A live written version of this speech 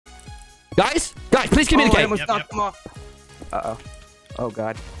Guys, please communicate. Uh-oh. Oh,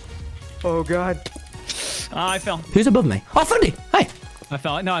 God. Oh, God. I fell. Who's above me? Oh, Fundy. Hey. I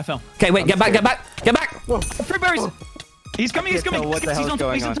fell. No, I fell. Okay, wait. Get back. Whoa. Fruit berries. He's coming. He's coming. What the hell's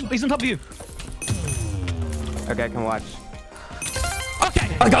going on? He's on top of you. Okay, I can watch.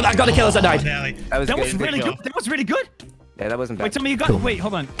 Okay. I got to kill us. I died. That was really good. That was really good. Yeah, that wasn't bad. Wait, tell me you got. Cool. Wait,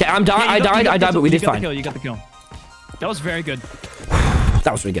 hold on. Okay, I died, but we did fine. You got the kill. That was very good.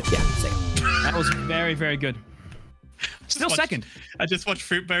 That was really good. Yeah. Sick. That was very, very good. Still second. I just watched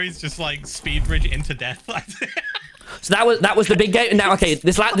fruit berries just like speed bridge into death. So that was the big game. Now, okay,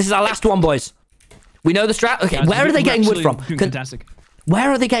 this is our last one, boys. We know the strat. Okay, where are they getting wood from? Fantastic.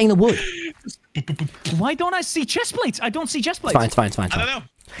 Where are they getting the wood? Why don't I see chest plates? I don't see chest plates. It's fine. I don't know.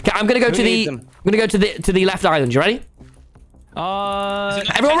 Okay, I'm gonna go to the left island. You ready?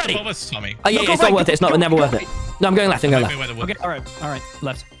 Everyone ready? Tommy? Oh yeah, it's not worth it. It's never worth it. No, I'm going left. Okay, all right,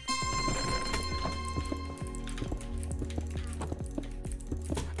 left.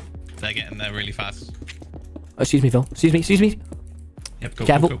 They're getting there really fast. Oh, excuse me, Phil. Excuse me. Yep, go.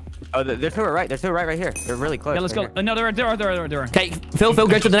 Careful. Go. Oh, they're to our right. They're to our right here. They're really close. Yeah, let's go. No, there are. Okay, Phil,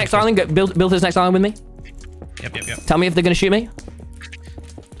 go to the next island. Build to this next island with me. Yep. Tell me if they're gonna shoot me.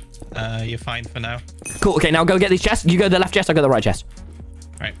 You're fine for now. Cool. Okay, now go get these chests. You go to the left chest. I go to the right chest.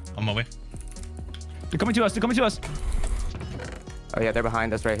 Right, on my way. They're coming to us. Oh yeah, they're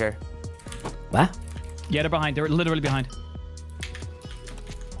behind us right here. Where? Yeah, they're behind. They're literally behind.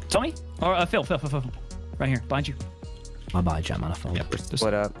 Tommy? Or Phil. Right here, behind you. Bye, chat, man. I found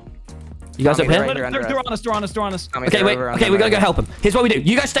What up? You guys up here? They're on us. Okay, wait. Okay, we gotta go help them. Here's what we do.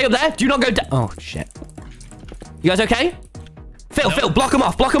 You guys stay up there. Do not go down. Oh, shit. You guys okay? Phil, block them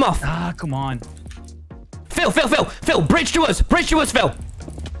off. Ah, come on. Phil, bridge to us, Phil.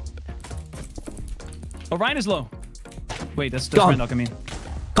 Orion is low. Wait, that's Randolph, I mean.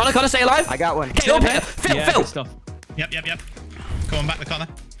 Connor, stay alive. I got one. Okay, up here. Phil. Stuff. Yep. Come on back the corner.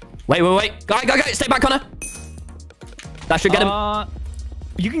 Wait. Go. Stay back, Connor. That should get him.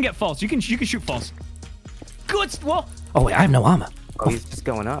 You can get false. You can shoot false. Good. Well. Oh, wait, I have no armor. Oh, he's just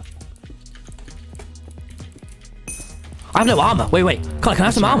going up. I have no armor. Wait. Connor, can I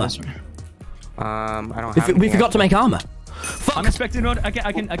have some armor? I don't have We forgot to make armor. Fuck. Unexpected mode. I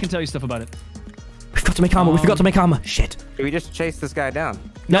can tell you stuff about it. We forgot to make armor. We forgot to make armor. Shit. Did we just chase this guy down?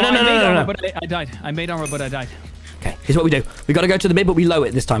 No. But I died. I made armor, but I died. Okay, here's what we do. We gotta go to the mid, but we low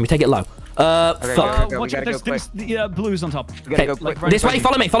it this time. We take it low. Fuck. Watch out. There's blues on top. Okay, this way.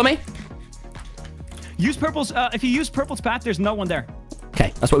 Follow me. Use purples. If you use purple's path, there's no one there.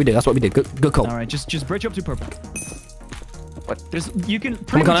 Okay, that's what we do. Good call. All right, just bridge up to purple. What? You can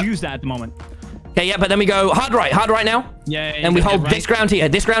pretty much use that at the moment. Okay, yeah, but then we go hard right now. Yeah. And we hold this ground here.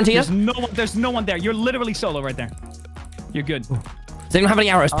 There's no one there. You're literally solo right there. You're good. Does anyone have any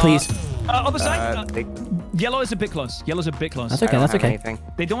arrows, please? Other side. Yellow is a bit close. That's okay.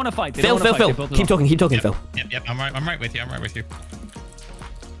 They don't want to fight. Phil. Keep talking, Phil. Yep. I'm right with you.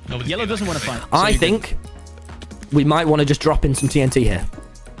 Nobody's Yellow doesn't want to fight. I think we might want to just drop in some TNT here.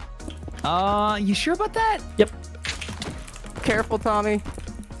 You sure about that? Yep. Careful, Tommy.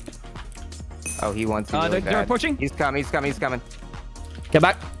 Oh, he wants to. They're approaching. He's coming. Get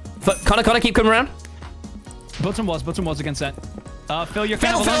back. Connor, keep coming around. Build some walls against that. Phil, you're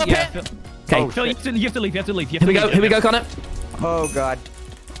Phil, kind of Phil, alone. yeah. Okay. Phil, you have to leave. Here we go, Connor. Oh, God.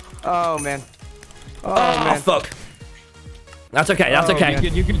 Oh, man. Oh, fuck. That's okay.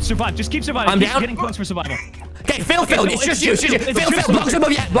 You can survive. Just keep surviving. I'm keep down. getting points for survival. Okay, Phil, it's just you. Phil, blocks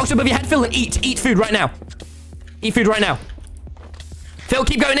above your head. Phil, and eat food right now. Phil,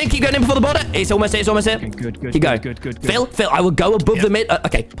 keep going in before the border. It's almost here. Okay, good. Keep going. Good. Phil, I will go above the mid.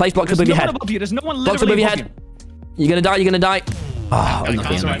 Okay, place blocks above your head. There's no one Blocks literally above your head. You're gonna die. Oh,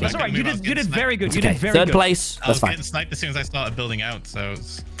 That's all right. You did very good. You did very good. Third good. place. I was That's fine. getting sniped as soon as I started building out, so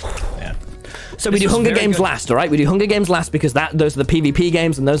yeah. So we do Hunger Games last, all right? We do Hunger Games last because those are the PvP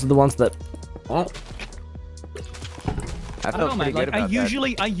games, and those are the ones that. I felt pretty good about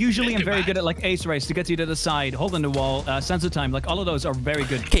that. I usually am very good at like ace race to get you to the side, holding the wall, sense of time. Like all of those are very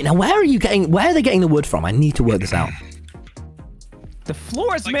good. Okay, now where are they getting the wood from? I need to work this out. The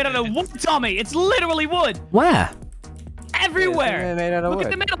floor is made out of wood, Tommy. It's literally wood. Where? Everywhere. Made out of Look wood.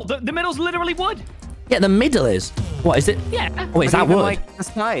 at the middle. The middle's literally wood. Yeah, the middle is. What is it? Yeah. Oh, wait, is that even, wood? like the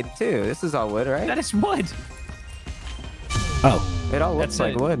side too. This is all wood, right? That is wood. Oh. It all looks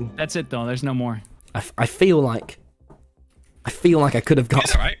like wood. That's it though. There's no more. I feel like I could have got.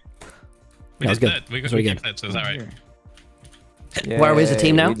 Is that right? We was did good. that. We That's really kept good. it, so is that right? Yay, Where is the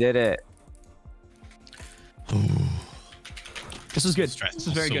team now? We did it. This is good. Stressful. This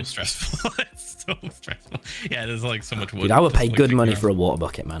is very good. Stressful. It's so stressful. Yeah, there's like so much wood. Dude, I would pay like, good money for a water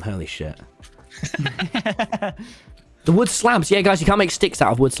bucket, man. Holy shit. The wood slabs. Yeah, guys, you can't make sticks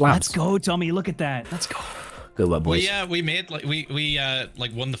out of wood slabs. Let's go, Tommy. Look at that. Let's go. Good work, boys. We made like we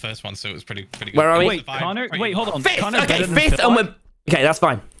like won the first one, so it was pretty good. Where are we? Wait, Connor. Wait, hold on. Fifth. Connor's Okay, better than fifth, Phil and Arc? we're... Okay, that's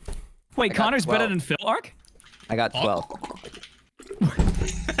fine. Wait, Connor's 12. better than Phil Arc? I got 12.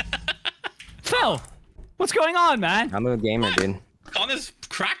 Phil, what's going on, man? I'm a gamer, dude. Connor's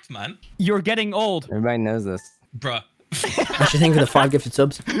cracked, man. You're getting old. Everybody knows this. Bruh. What you think of the 5 gifted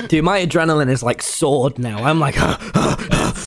subs? Dude, my adrenaline is like soared now. I'm like,